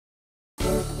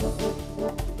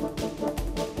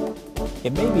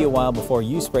It may be a while before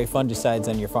you spray fungicides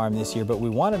on your farm this year, but we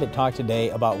wanted to talk today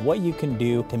about what you can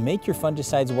do to make your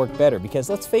fungicides work better, because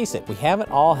let's face it, we haven't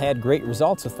all had great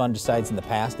results with fungicides in the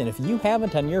past, and if you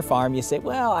haven't on your farm, you say,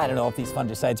 well, I don't know if these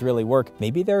fungicides really work.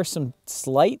 Maybe there are some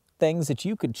slight things that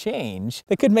you could change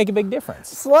that could make a big difference.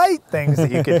 Slight things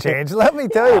that you could change. Let me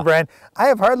tell you, Brian, I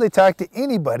have hardly talked to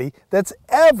anybody that's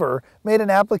ever made an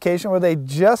application where they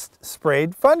just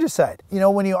sprayed fungicide. You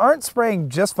know, when you aren't spraying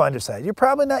just fungicide, you're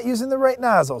probably not using the right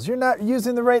nozzles, you're not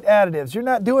using the right additives, you're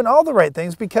not doing all the right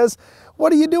things, because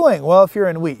what are you doing? Well, if you're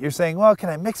in wheat, you're saying, well, can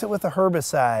I mix it with a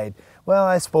herbicide? Well,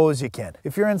 I suppose you can.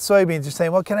 If you're in soybeans, you're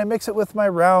saying, well, can I mix it with my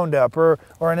Roundup or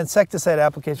an insecticide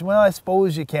application? Well, I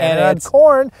suppose you can. And on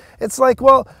corn, it's like,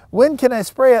 well, when can I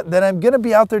spray it? Then I'm going to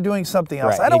be out there doing something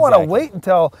else. Right, I don't want to wait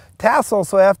until tassel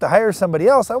so I have to hire somebody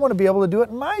else. I want to be able to do it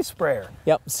in my sprayer.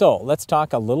 Yep, so let's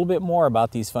talk a little bit more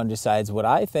about these fungicides. What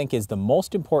I think is the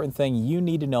most important thing you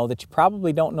need to know that you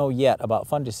probably don't know yet about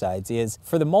fungicides is,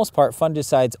 for the most part,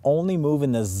 fungicides only move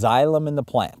in the xylem in the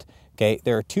plant. Okay,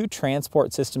 there are two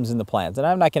transport systems in the plant, and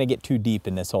I'm not going to get too deep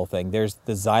in this whole thing. There's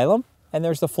the xylem and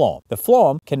there's the phloem. The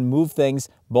phloem can move things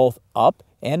both up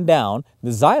and down. The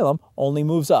xylem only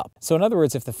moves up. So in other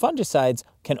words, if the fungicides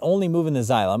can only move in the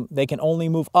xylem, they can only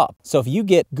move up. So if you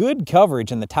get good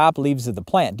coverage in the top leaves of the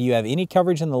plant, do you have any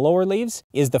coverage in the lower leaves?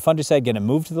 Is the fungicide going to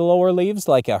move to the lower leaves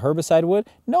like a herbicide would?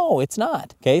 No, it's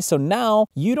not. Okay, so now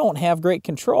you don't have great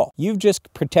control. You've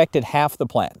just protected half the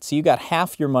plant. So you got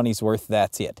half your money's worth,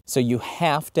 that's it. So you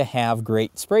have to have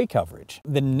great spray coverage.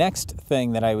 The next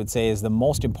thing that I would say is the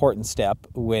most important step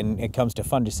when it comes to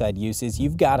fungicide use is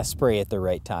you've got to spray at the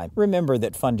right time. Remember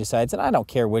that fungicides, and I don't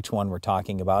care which one we're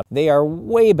talking about, they are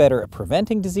way better at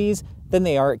preventing disease than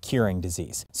they are at curing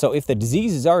disease. So if the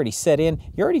disease is already set in,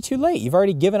 you're already too late. You've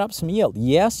already given up some yield.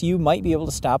 Yes, you might be able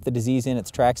to stop the disease in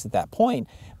its tracks at that point,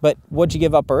 but what'd you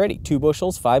give up already? 2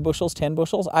 bushels, 5 bushels, 10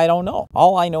 bushels? I don't know.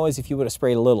 All I know is if you would have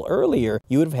sprayed a little earlier,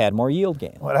 you would have had more yield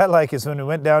gain. What I like is when we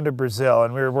went down to Brazil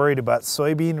and we were worried about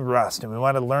soybean rust and we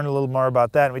wanted to learn a little more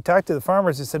about that. And we talked to the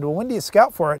farmers who said, well, when do you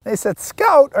scout for it? And they said,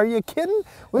 scout? Are you kidding?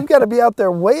 We've got to be out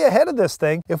there way ahead of this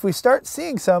thing. If we start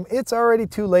seeing some, it's already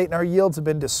too late and our yields have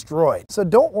been destroyed. So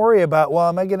don't worry about, well,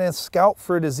 am I going to scout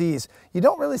for a disease? You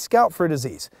don't really scout for a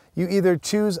disease. You either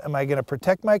choose, am I going to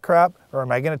protect my crop or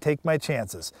am I going to take my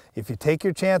chances? If you take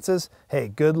your chances, hey,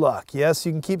 good luck. Yes,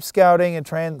 you can keep scouting and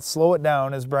try and slow it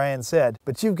down, as Brian said,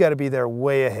 but you've got to be there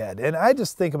way ahead. And I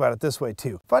just think about it this way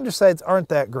too. Fungicides aren't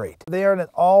that great. They aren't at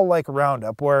all like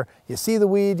Roundup, where you see the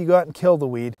weed, you go out and kill the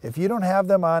weed. If you don't have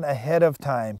them on ahead of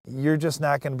time, you're just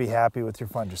not going to be happy with your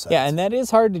fungicides. Yeah, and that is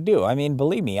hard to do. I mean,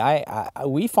 believe me,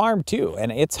 we farm too,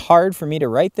 and it's hard for me to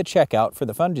write the check out for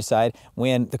the fungicide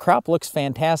when the crop looks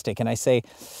fantastic and I say,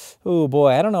 oh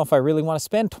boy, I don't know if I really want to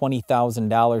spend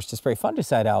 $20,000 to spray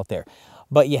fungicide out there.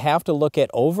 But you have to look at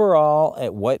overall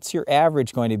at what's your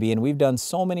average going to be. And we've done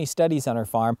so many studies on our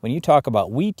farm. When you talk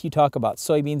about wheat, you talk about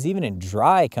soybeans, even in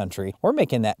dry country, we're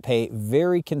making that pay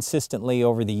very consistently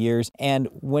over the years. And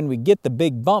when we get the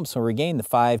big bumps, when we gain the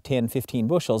 5, 10, 15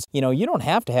 bushels, you know, you don't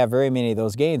have to have very many of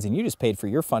those gains and you just paid for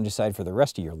your fungicide for the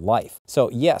rest of your life. So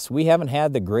yes, we haven't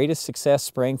had the greatest success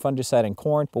spraying fungicide in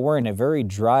corn, but we're in a very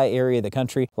dry area of the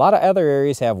country. A lot of other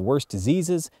areas have worse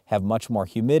diseases, have much more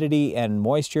humidity and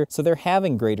moisture. So they're having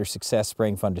greater success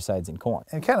spraying fungicides in corn.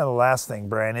 And kind of the last thing,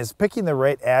 Brian, is picking the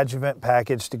right adjuvant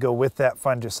package to go with that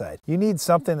fungicide. You need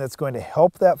something that's going to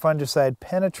help that fungicide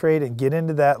penetrate and get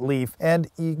into that leaf, and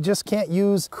you just can't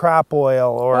use crop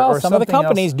oil or some of the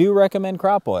companies do recommend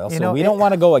crop oil, so we don't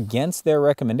want to go against their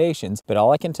recommendations, but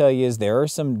all I can tell you is there are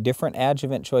some different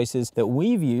adjuvant choices that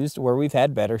we've used where we've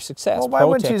had better success. Well, why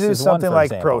wouldn't you do something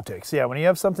like Protix? Yeah, when you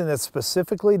have something that's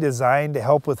specifically designed to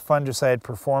help with fungicide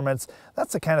performance,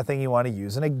 that's the kind of thing you want to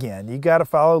use. And again, you got to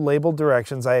follow labeled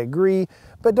directions. I agree,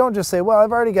 but don't just say, well,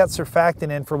 I've already got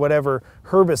surfactant in for whatever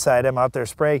herbicide I'm out there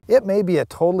spraying. It may be a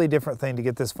totally different thing to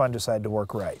get this fungicide to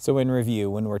work right. So in review,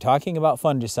 when we're talking about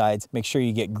fungicides, make sure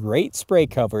you get great spray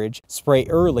coverage, spray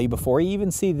early before you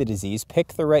even see the disease, pick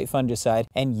the right fungicide,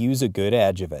 and use a good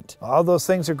adjuvant. All those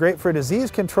things are great for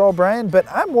disease control, Brian, but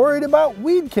I'm worried about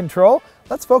weed control.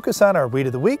 Let's focus on our Weed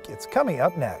of the Week. It's coming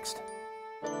up next.